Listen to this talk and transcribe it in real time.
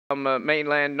from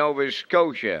mainland Nova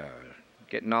Scotia,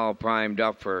 getting all primed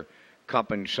up for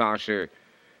Cup and Saucer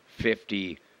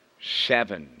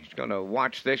 57. He's going to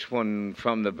watch this one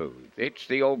from the booth. It's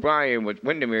the O'Brien with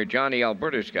Windermere Johnny,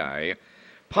 Alberta Sky,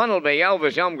 Punnell Bay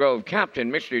Elvis, Elm Grove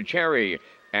Captain, Mr. Cherry,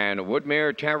 and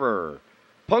Woodmere Terror.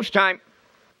 Post time.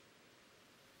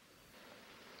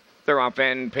 They're off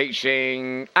and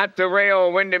pacing at the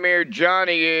rail. Windermere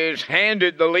Johnny is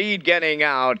handed the lead getting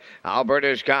out.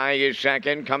 Alberta Sky is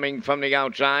second, coming from the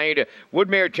outside.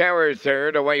 Woodmere Terror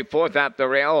third, away fourth at the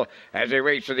rail as they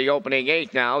race to the opening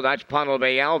eighth now. That's Punnell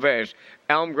Bay Elvis.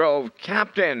 Elm Grove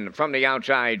Captain from the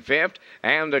outside fifth,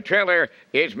 and the trailer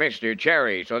is Mr.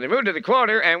 Cherry. So they move to the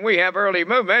quarter, and we have early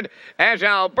movement as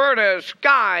Alberta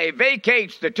Sky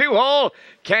vacates the two-hole.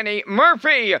 Kenny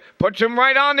Murphy puts him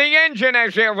right on the engine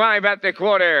as they arrive at the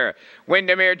quarter.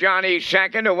 Windermere Johnny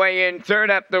second, away in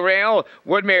third at the rail.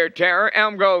 Woodmere Terror,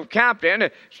 Elm Grove Captain,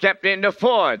 stepped into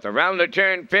fourth. Around the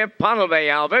turn fifth, Punnell Bay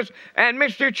Elvis, and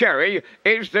Mr. Cherry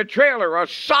is the trailer. A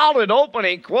solid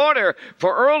opening quarter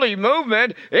for early movement.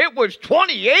 It was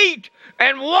 28-1,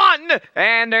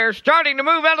 and they're starting to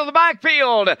move out of the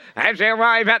backfield as they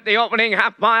arrive at the opening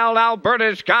half mile.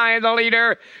 Alberta Sky, the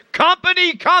leader.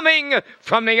 Company coming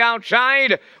from the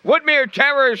outside. Woodmere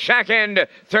Terror second.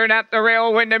 Third at the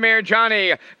rail, Windermere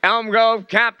Johnny. Elm Grove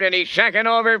Captain, he's second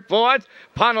over fourth.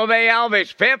 Punnell Bay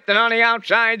Elvis fifth, and on the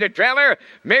outside, the trailer,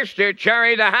 Mr.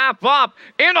 Cherry, the half up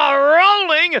in a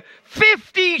rolling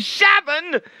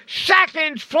 57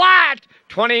 seconds flat.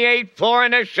 28-4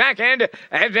 in the second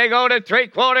as they go to three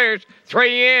quarters.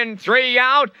 3 in, 3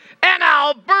 out. And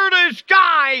Alberta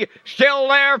Sky still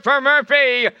there for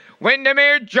Murphy.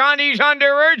 Windermere Johnny's under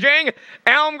urging.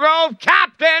 Elm Grove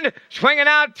Captain swinging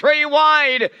out 3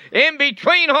 wide. In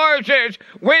between horses,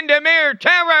 Windermere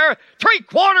Terror,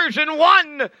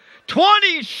 3/4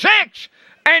 26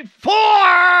 and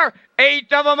 4.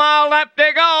 1/8 of a mile left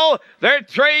to go. They're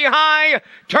 3 high,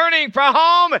 turning for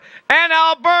home, and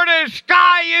Alberta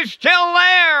Sky is still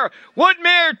there.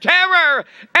 Woodmere Terror,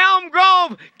 Elm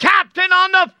Grove Captain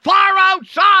on the far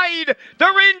outside.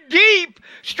 They're in deep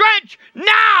stretch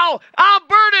now.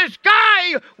 Alberta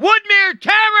Sky, Woodmere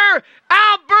Terror,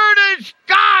 Alberta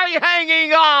Sky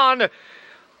hanging on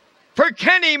for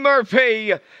Kenny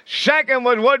Murphy. Second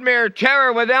with Woodmere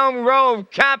Terror, with Elm Grove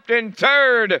Captain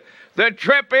third. The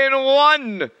trip in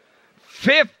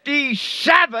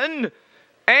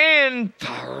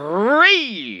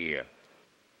 1:57.3.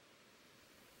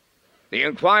 The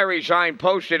inquiry sign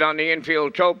posted on the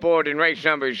infield tote board in race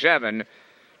number 7.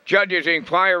 Judges'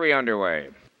 inquiry underway.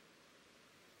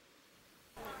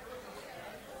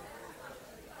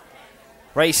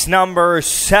 Race number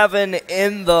 7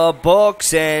 in the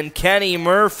books, and Kenny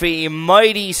Murphy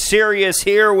mighty serious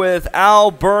here with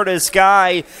Alberta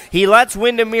Sky. He lets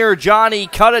Windermere Johnny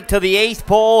cut it to the 8th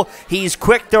pole. He's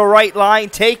quick to right line,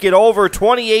 take it over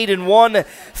 28-1,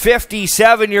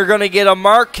 57. You're going to get a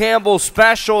Mark Campbell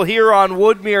special here on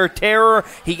Woodmere Terror.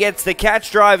 He gets the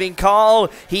catch driving call.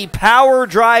 He power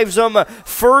drives him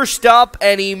first up,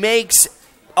 and he makes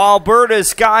Alberta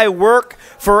Sky work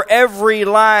for every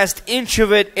last inch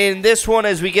of it in this one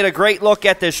as we get a great look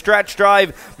at the stretch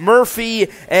drive. Murphy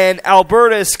and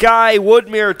Alberta Sky,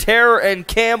 Woodmere Terror and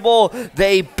Campbell,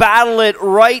 they battle it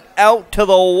right out to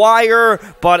the wire,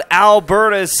 but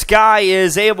Alberta Sky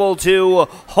is able to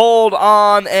hold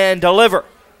on and deliver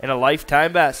in a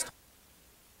lifetime best.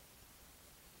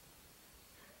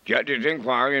 Judges'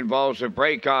 inquiry involves a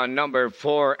break on number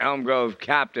 4, Elm Grove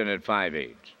Captain at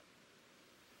 5/8.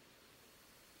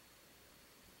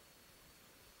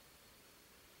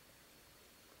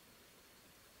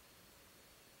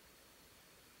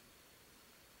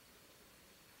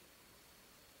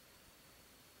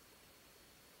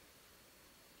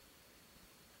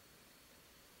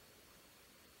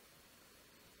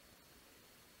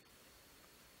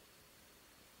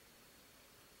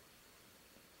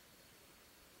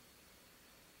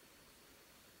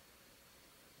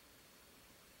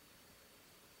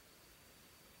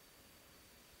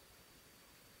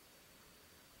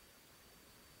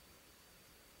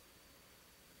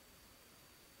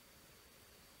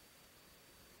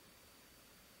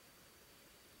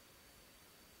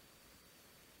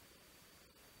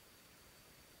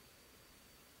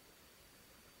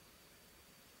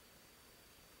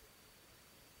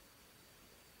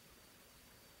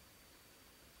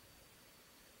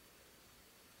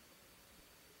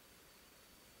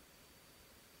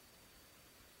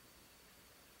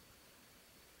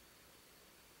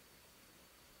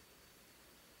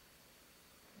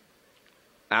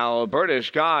 Alberta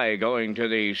Sky going to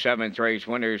the 7th race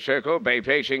winner's circle. Bay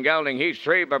facing Gelding, he's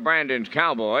 3, but Brandon's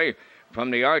Cowboy.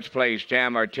 from the Arts Place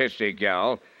Dam Artistic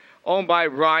Gal. Owned by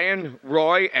Ryan,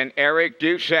 Roy, and Eric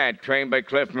Doucette, trained by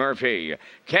Cliff Murphy.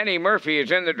 Kenny Murphy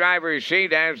is in the driver's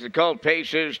seat as the colt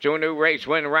paces to a new race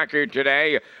win record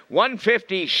today,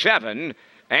 157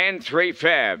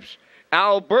 3/5.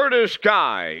 Alberta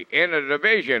Sky in a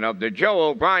division of the Joe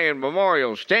O'Brien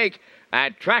Memorial Stake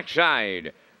at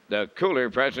Trackside, the Cooler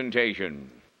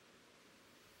presentation.